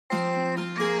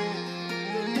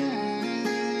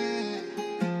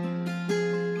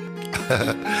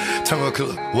Turn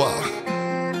killer, wow.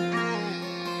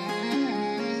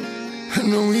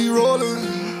 And then we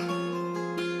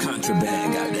rollin'.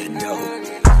 Contraband got that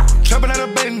dope. Trapping out a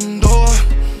bando.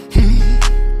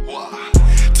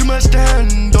 Too much to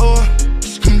handle.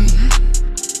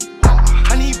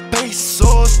 I need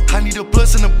pesos. I need a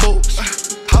plus in the boats.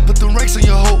 I put the racks on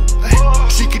your hoe.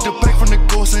 She get the back from the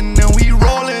ghost and then we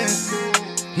rollin'.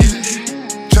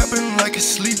 Trapping like a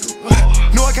sleep.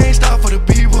 No, I can't stop for the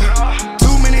people.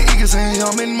 Too many eagles and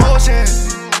I'm in motion.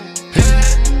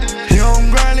 Yeah, I'm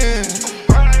grinding.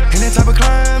 And that type of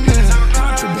climbing.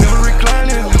 Never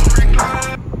reclining.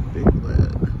 Big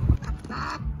lid.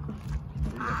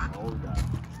 He's an old guy.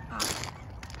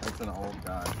 That's an old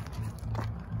guy.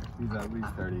 He's at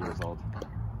least 30 years old.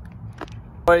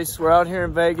 Boys, we're out here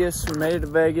in Vegas. We made it to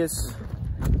Vegas.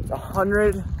 It's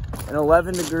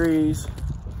 111 degrees.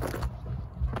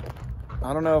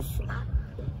 I don't know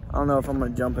if I'm gonna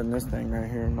jump in this thing right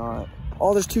here or not.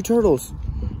 Oh, there's 2 turtles.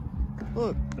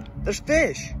 Look, there's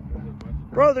fish.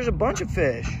 Bro, there's a bunch of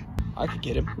fish. I could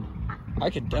get him.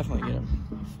 I could definitely get him.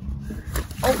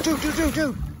 Oh, dude.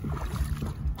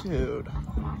 Dude.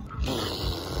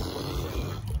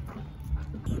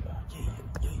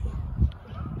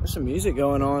 There's some music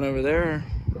going on over there.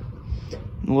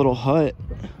 A little hut.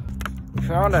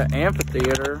 Found an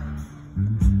amphitheater.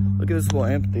 Look at this little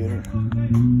amphitheater.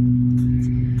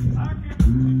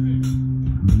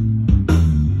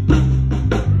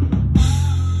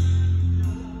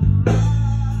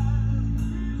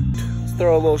 Let's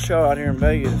throw a little show out here in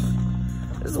Vegas.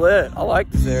 It's lit. I like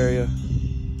this area.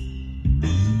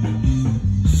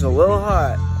 It's just a little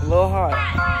hot.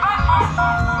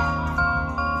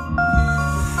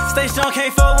 Stay strong,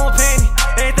 can't fold, won't penny.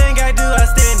 Everything I do, I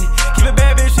stand it. Keep a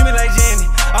bad bitch, treat me like Jenny.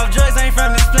 Off drugs, I ain't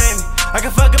from this planet. I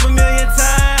can fuck up 1,000,000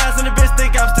 times, and the bitch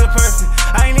think I'm still perfect.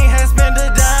 I ain't even had to spend a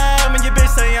dime, and your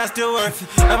bitch say I'm still worth it.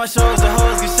 At my shows, the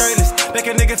hoes get shirtless. Make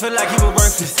a nigga feel like he was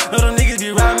worthless. Know them niggas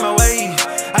be riding my wave.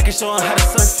 I can show them how to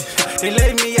surf it. They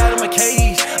let me out of my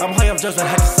cage. I'm high, I'm just like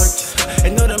how to search it.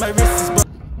 And know that my wrist is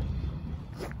broke.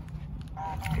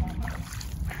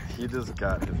 He just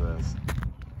got his ass.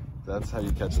 That's how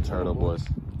you catch a turtle, boys.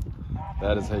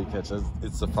 That is how you catch it.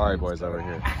 It's Safari Boys over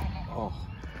here. Oh.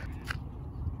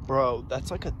 Bro,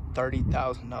 that's like a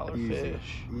 $30,000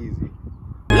 fish. Easy.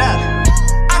 Look,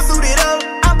 I suited up,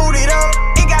 I booted up.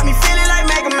 It got me feeling like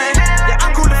Mega Man. Yeah,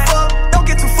 I'm cool to fuck, don't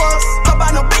get too fussed. Hope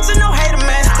I no bitch and no hater,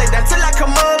 man. Stay down till I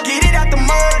come up, get it out the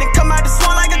mud, and come out the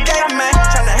swamp like a gator, man.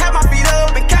 Tryna have my feet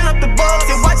up and count up the bucks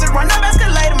and watch it run up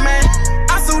escalator, man.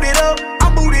 I suited up,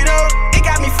 I booted up. It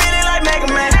got me feeling like Mega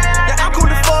Man. Yeah, I'm cool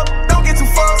to fuck, don't get too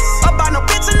fussed. Hope I no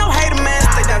bitch and no hater, man.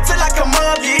 Stay down till I come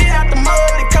up, get it out the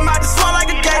mud, and come out the swamp like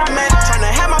a gator, man.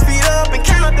 Tryna have my feet up and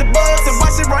count up the bucks and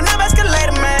watch it run up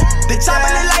escalator, man. The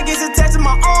chopper look like it's attached to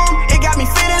my arm. It got me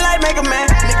feeling like Mega Man.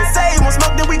 Niggas say he won't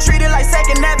smoke, then we treat it like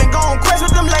second nav and go on quest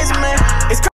with them laser, man.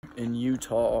 It's in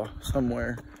Utah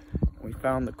somewhere. We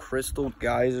found the Crystal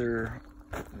Geyser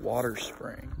water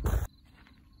spring.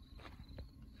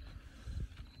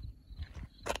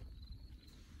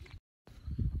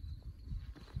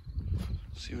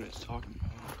 See what it's talking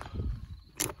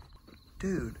about.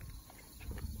 Dude.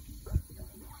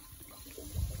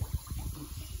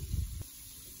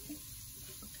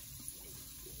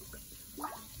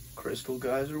 Crystal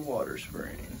Geyser water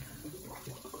spring.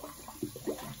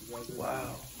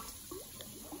 Wow.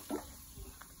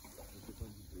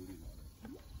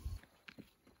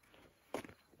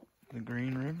 The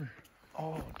Green River.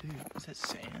 Oh, dude, is that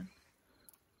sand?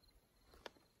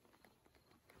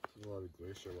 There's a lot of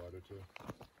glacier water too.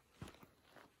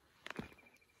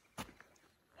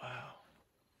 Wow.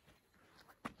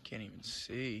 Can't even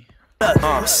see.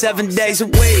 7 days a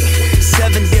week,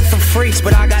 7 different freaks,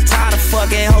 but I got tired of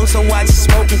fucking hoes, so I just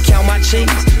smoke and count my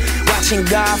cheeks. Watching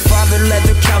Godfather,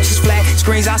 leather couches, flat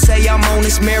screens. I say I'm on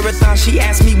this marathon. She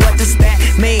asked me what does that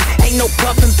mean? Ain't no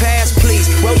puffin' pass, please.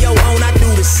 Roll your own, I do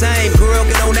the same. Girl,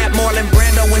 get on that Marlon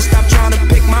Brando and stop trying to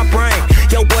pick my brain.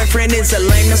 Your boyfriend is a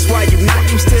lame, that's why you not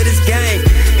used to this game.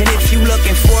 And if you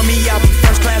looking for me, I'll be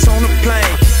first class on the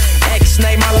plane.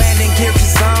 X-name my landing gear,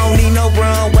 cause I don't need no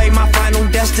runway. My final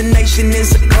destination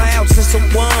is a cloud since a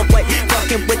one-way.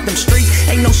 Fucking with them streets,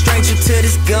 ain't no stranger to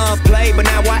this gunplay. But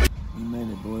now I We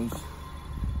made it, boys.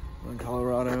 We're in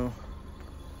Colorado.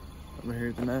 Over here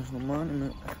at the National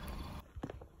Monument.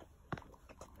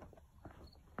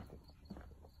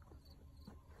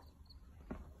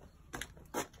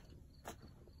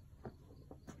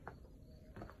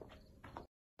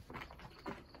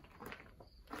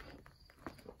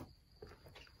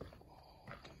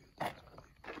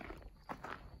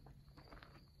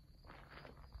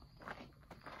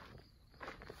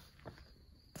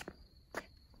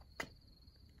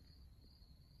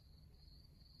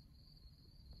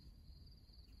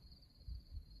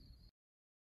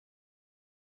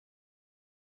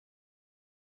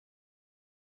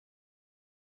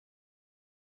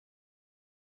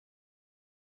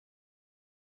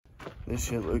 This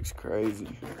shit looks crazy.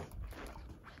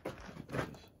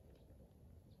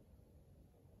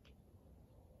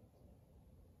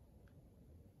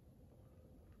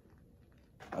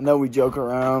 I know we joke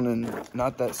around and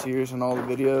not that serious in all the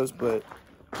videos, but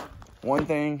one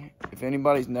thing, if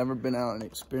anybody's never been out and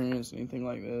experienced anything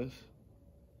like this,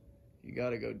 you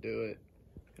gotta go do it.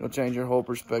 It'll change your whole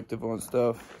perspective on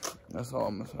stuff. That's all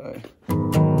I'm gonna say.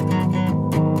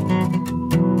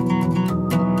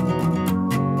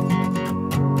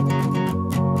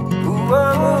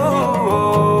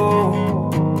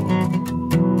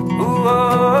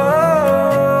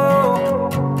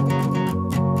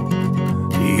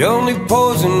 The only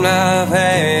poison I've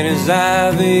had is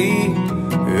ivy.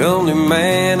 The only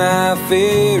man I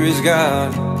fear is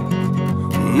God.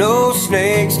 No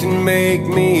snakes can make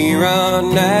me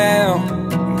run now,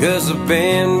 'cause I've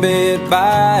been bit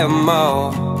by a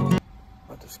moth.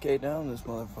 About to skate down this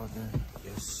motherfucker.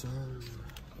 Yes, sir.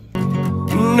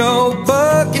 No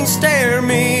bug can stare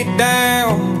me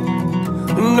down.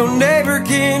 No neighbor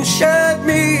can shut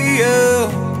me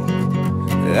up.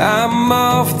 I'm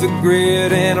off the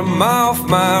grid and I'm off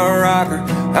my rocker.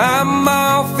 I'm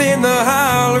off in the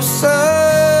holler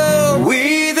sun.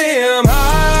 We them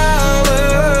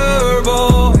holler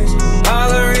boys.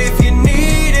 Holler if you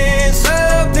needed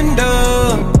something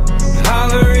done.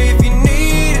 Holler if you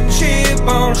need a chip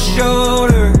on the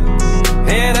shoulder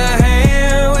and a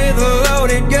hand with a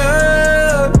loaded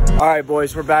gun. All right,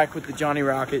 boys, we're back with the Johnny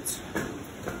Rockets.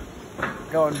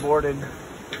 Going boarded.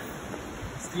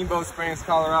 Steamboat Springs,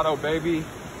 Colorado, baby.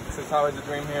 This is always a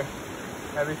dream here.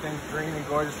 Everything's green and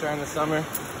gorgeous during the summer.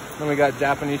 Then we got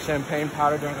Japanese champagne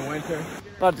powder during the winter.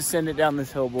 About to send it down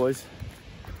this hill, boys.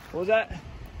 What was that?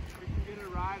 We can get a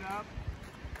ride up.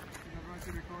 Everyone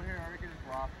should be cool here, or we can just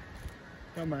walk.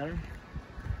 Don't matter.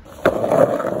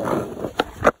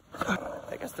 I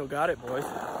think I still got it, boys.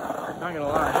 Not gonna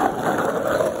lie.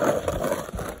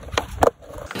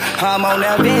 I'm on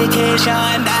that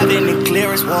vacation, diving the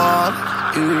clearest water.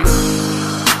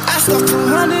 I stuck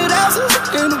 200 ounces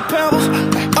in a pebble.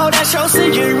 Oh, that's your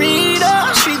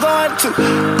senorita. She going to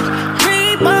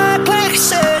Reebok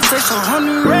Classic. Takes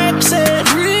 100 racks in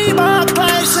Reebok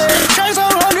Classic. Takes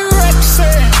 100 racks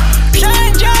in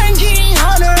Shine,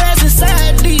 100 racks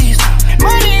inside these.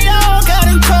 Money all got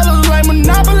in colors like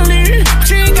Monopoly.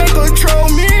 She can't control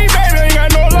me, baby. Ain't got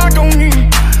no lock on me.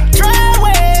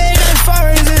 Driveway, that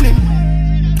foreigns in it.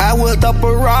 I whipped up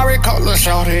a Rari, call her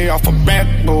shorty off a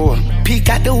backboard. Peek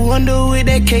out the window with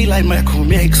that K like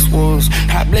Malcolm X was.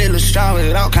 I bled the straw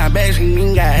with all kind of bags and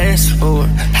you got asked for it.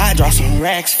 I draw some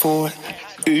racks for it.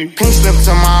 Pink slip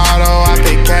to my auto, I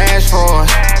pay cash for it.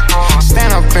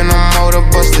 Stand up in the motor,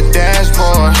 bust the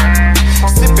dashboard.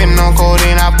 Sipping on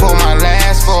codeine, I pull my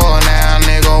last for it. Now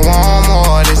nigga want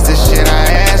more, this the shit I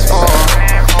asked for.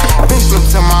 Pink slip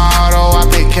to my auto, I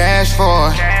pay cash for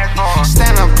it.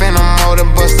 Stand up in the motor,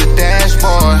 bust the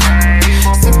dashboard.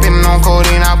 Sipping on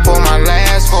codeine, I pull my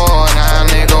last for it. Now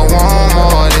nigga want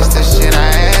more, this the shit I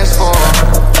asked for.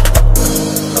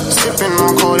 Sipping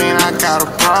on codeine, I got a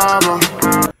problem.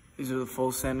 These are the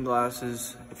full send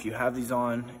glasses. If you have these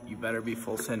on, you better be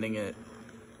full sending it.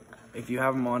 If you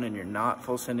have them on and you're not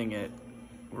full sending it,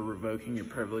 we're revoking your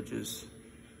privileges.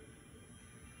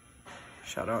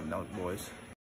 Shout out, Nelk Boys.